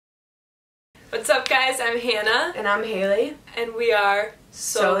What's up, guys? I'm Hannah. And I'm Haley. And we are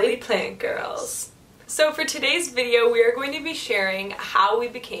Solely Plant Girls. So for today's video, we are going to be sharing how we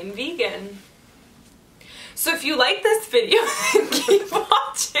became vegan. So if you like this video, keep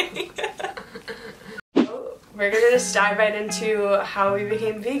watching. We're gonna just dive right into how we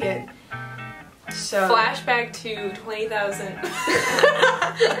became vegan. So flashback to 20,000.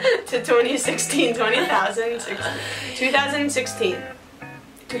 to 2016, 2016.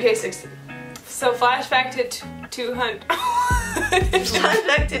 2K16. So flashback to 200.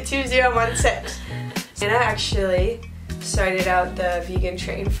 Flashback to 2016. Anna actually started out the vegan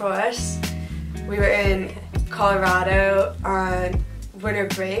train for us. We were in Colorado on winter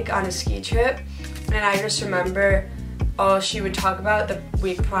break on a ski trip, and I just remember all she would talk about the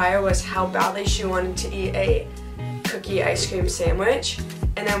week prior was how badly she wanted to eat a cookie ice cream sandwich.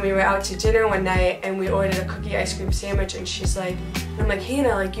 And then we were out to dinner one night and we ordered a cookie ice cream sandwich, and she's like, I'm like,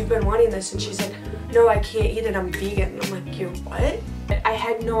 Hannah, like, you've been wanting this, and she's like, no, I can't eat it, I'm vegan. And I'm like, you what? I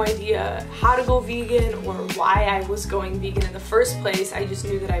had no idea how to go vegan or why I was going vegan in the first place. I just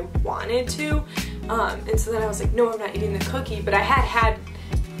knew that I wanted to. And so then I was like, no, I'm not eating the cookie. But I had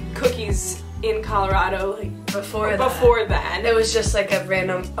cookies in Colorado like before then. It was just like a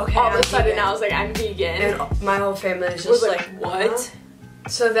random, okay, all of a sudden I was like, I'm vegan. And my whole family was just like, what? Huh?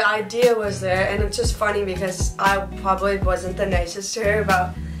 So the idea was there, and it's just funny because I probably wasn't the nicest to her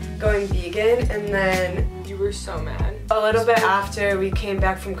about going vegan, and then you were so mad. A little bit after we came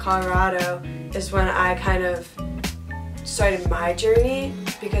back from Colorado is when I kind of started my journey,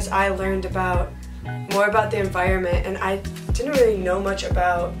 because I learned more about the environment, and I didn't really know much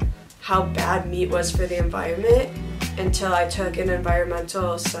about how bad meat was for the environment until I took an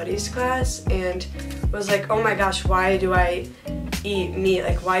environmental studies class and was like, oh my gosh, why do I eat meat?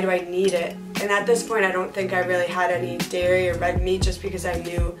 Like, why do I need it? And at this point I don't think I really had any dairy or red meat, just because I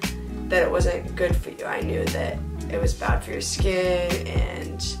knew that it wasn't good for you. I knew that it was bad for your skin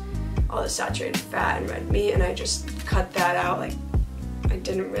and all the saturated fat and red meat, and I just cut that out. Like, I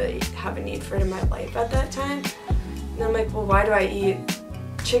didn't really have a need for it in my life at that time. And I'm like, well, why do I eat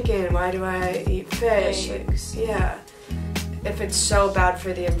chicken? Why do I eat fish? Like, yeah, if it's so bad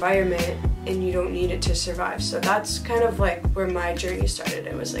for the environment and you don't need it to survive. So that's kind of like where my journey started.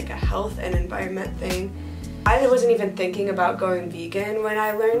 It was like a health and environment thing. I wasn't even thinking about going vegan when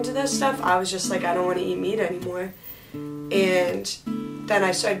I learned this stuff. I was just like, I don't want to eat meat anymore. And then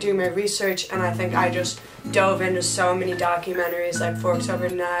I started doing my research, and I think I just dove into so many documentaries like Forks Over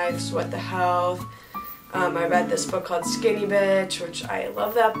Knives, What the Health. I read this book called Skinny Bitch, which I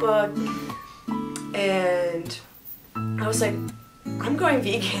love that book. And I was like, I'm going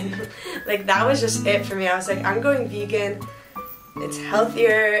vegan. Like, that was just it for me. I was like, I'm going vegan. It's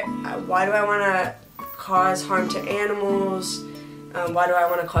healthier. Why do I want to cause harm to animals? Why do I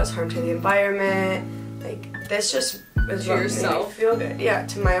want to cause harm to the environment? Like, this just is what made me feel good. Yeah,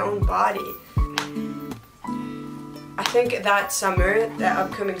 to my own body. I think that summer, that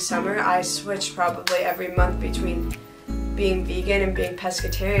upcoming summer, I switched probably every month between being vegan and being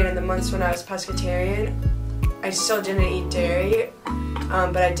pescatarian. In the months when I was pescatarian, I still didn't eat dairy,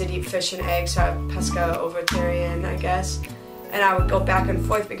 but I did eat fish and eggs, so I'm pesca-ovitarian, I guess. And I would go back and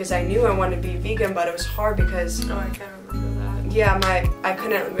forth because I knew I wanted to be vegan, but it was hard because... Oh, I can't remember that. Yeah, I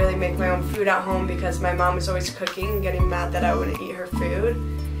couldn't really make my own food at home because my mom was always cooking and getting mad that I wouldn't eat her food.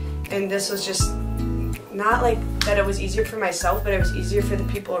 And this was just not like that it was easier for myself, but it was easier for the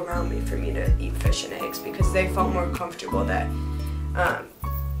people around me for me to eat fish and eggs because they felt more comfortable that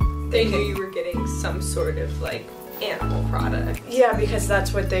they knew you were getting some sort of like animal product. Yeah, because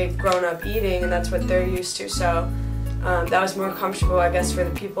that's what they've grown up eating and that's what they're used to. So that was more comfortable, I guess, for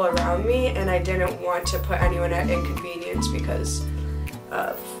the people around me, and I didn't want to put anyone at inconvenience because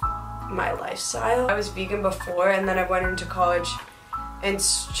of my lifestyle. I was vegan before, and then I went into college and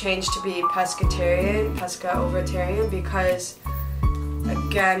changed to be pescatarian, pesca-ovitarian, because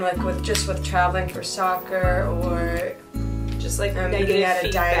again, like with traveling for soccer or just like being at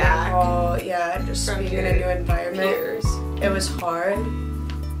a dining hall, yeah, just being in a new environment, it was hard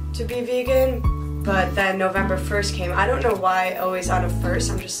to be vegan. But then November 1st came. I don't know why always on a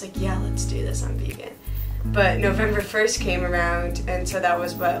 1st I'm just like, yeah, let's do this, I'm vegan. But November 1st came around, and so that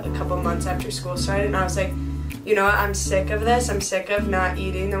was a couple months after school started, and I was like, you know what, I'm sick of this. I'm sick of not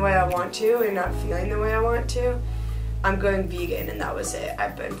eating the way I want to and not feeling the way I want to. I'm going vegan, and that was it.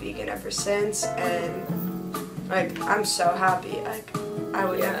 I've been vegan ever since, and like, I'm so happy. Like, I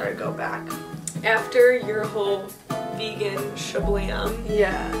would never go back. After your whole vegan shablam,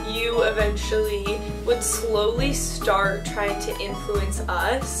 Yeah. you eventually would slowly start trying to influence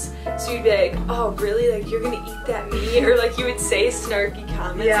us. So you'd be like, oh really, like you're gonna eat that meat? Or like you would say snarky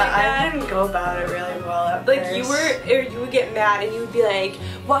comments Yeah, like that. I didn't go about it really well at Like first. you would get mad and you would be like,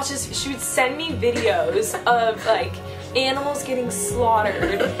 watch this. She would send me videos of like animals getting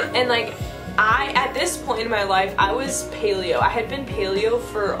slaughtered, and like at this point in my life, I was paleo. I had been paleo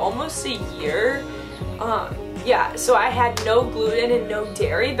for almost a year. Yeah, so I had no gluten and no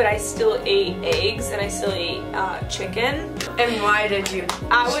dairy, but I still ate eggs and I still ate chicken. And why did you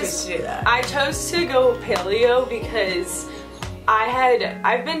choose to do that? I chose to go paleo because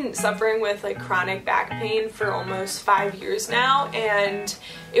I've been suffering with like chronic back pain for almost 5 years now, and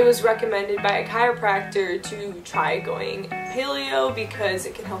it was recommended by a chiropractor to try going paleo because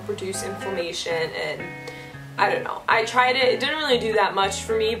it can help reduce inflammation, and I don't know. I tried it. It didn't really do that much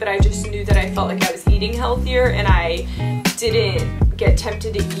for me, but I just knew that I felt like I was eating healthier and I didn't get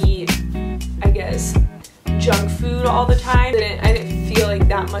tempted to eat, I guess, junk food all the time. I didn't feel like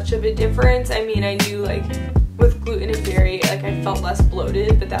that much of a difference. I mean, I knew like with gluten and dairy, like I felt less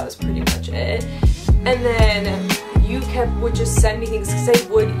bloated, but that was pretty much it. And then you would just send me things because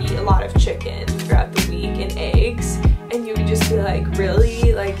I would eat a lot of chicken throughout the week and eggs, and you would just be like,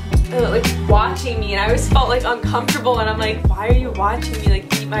 really? Like watching me, and I always felt like uncomfortable, and I'm like, why are you watching me?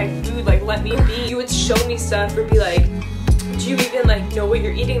 Like, eat my food, like let me be. You would show me stuff or be like, do you even like know what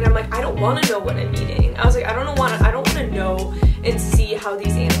you're eating? And I'm like, I don't want to know what I'm eating. I was like, I don't want to know and see how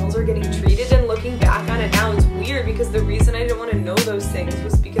these animals are getting treated. And looking back on it now, it's weird because the reason I didn't want to know those things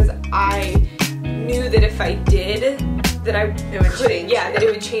was because I knew that if I did, that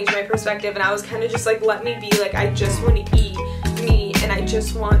it would change my perspective. And I was kind of just like, let me be. Like, I just want to eat meat, and I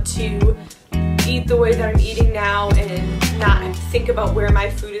just want to eat the way that I'm eating now and not think about where my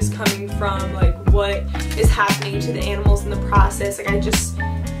food is coming from, like what is happening to the animals in the process. Like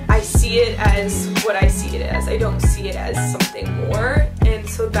I see it as what I see it as. I don't see it as something more. And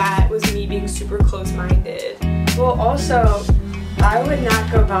so that was me being super close-minded. Well, also, I would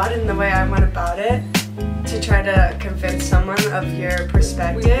not go about it in the way I went about it to try to convince someone of your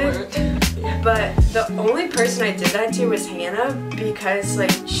perspective. But the only person I did that to was Hannah, because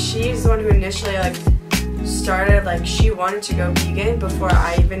like she's the one who initially like started, like she wanted to go vegan before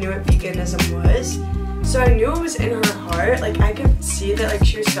I even knew what veganism was. So I knew it was in her heart. Like I could see that like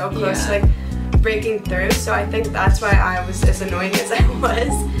she was so close to like breaking through. So I think that's why I was as annoying as I was.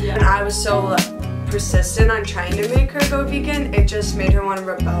 And I was so like, persistent on trying to make her go vegan, it just made her want to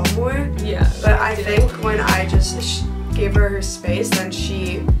rebel more. Yeah. But I think when I just gave her space, then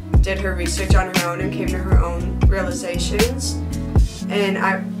she did her research on her own and came to her own realizations. And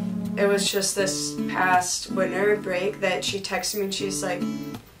it was just this past winter break that she texted me and she's like,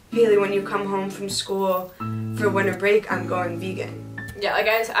 Haley, when you come home from school for winter break, I'm going vegan. Yeah, like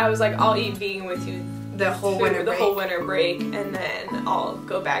I was like, I'll eat vegan with you the whole winter break, and then I'll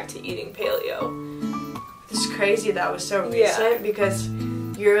go back to eating paleo. It's crazy that was so recent because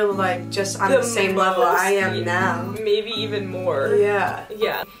you're like just on the same level I am now. Maybe even more. Yeah.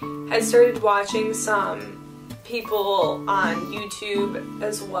 Yeah. I started watching some people on YouTube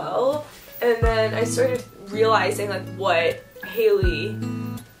as well, and then I started realizing like what Haley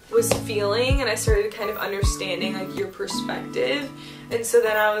was feeling, and I started kind of understanding like your perspective. And so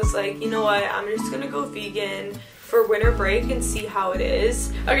then I was like, you know what, I'm just gonna go vegan for winter break and see how it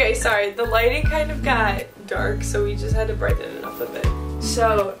is. Okay, sorry, the lighting kind of got dark, so we just had to brighten it up a bit.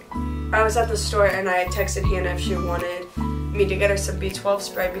 So I was at the store and I texted Hannah if she wanted me to get her some B12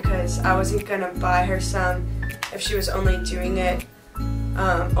 spray because I wasn't gonna buy her some if she was only doing it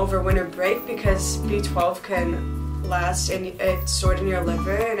over winter break, because B12 can last, and it's stored in your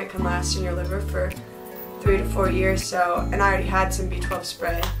liver and it can last in your liver for 3 to 4 years. So, and I already had some B12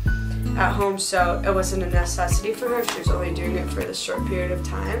 spray at home, so it wasn't a necessity for her if she was only doing it for this short period of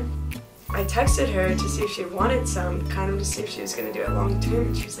time. I texted her to see if she wanted some, kind of to see if she was going to do it long term,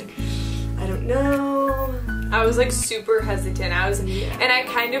 and she was like, I don't know. I was like super hesitant. And I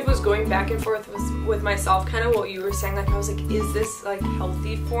kind of was going back and forth with myself, kind of what you were saying. Like I was like, is this like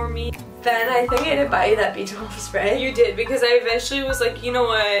healthy for me? Then I think I did buy you that B12 spray. You did, because I eventually was like, you know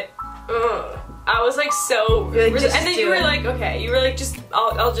what? I was like so, like, and then you were like, okay, you were like, just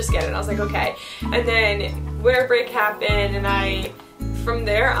I'll just get it. And I was like, okay. And then winter break happened, and from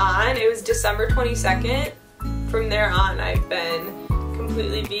there on, it was December 22nd. From there on, I've been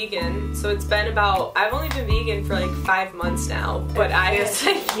completely vegan. So it's been I've only been vegan for like 5 months now, but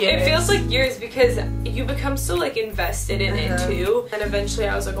it feels like years because you become so like invested in it too. And eventually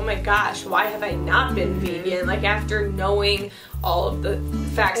I was like, oh my gosh, why have I not been vegan? Like after knowing all of the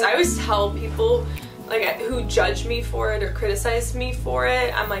facts, I always tell people, like who judge me for it or criticize me for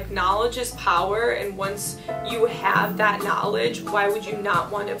it, I'm like, knowledge is power, and once you have that knowledge, why would you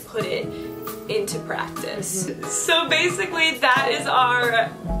not want to put it into practice? So basically that is our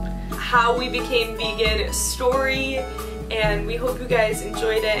how we became vegan story, and we hope you guys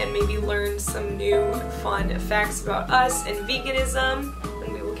enjoyed it and maybe learned some new fun facts about us and veganism,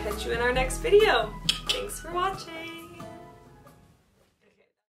 and we will catch you in our next video. Thanks for watching.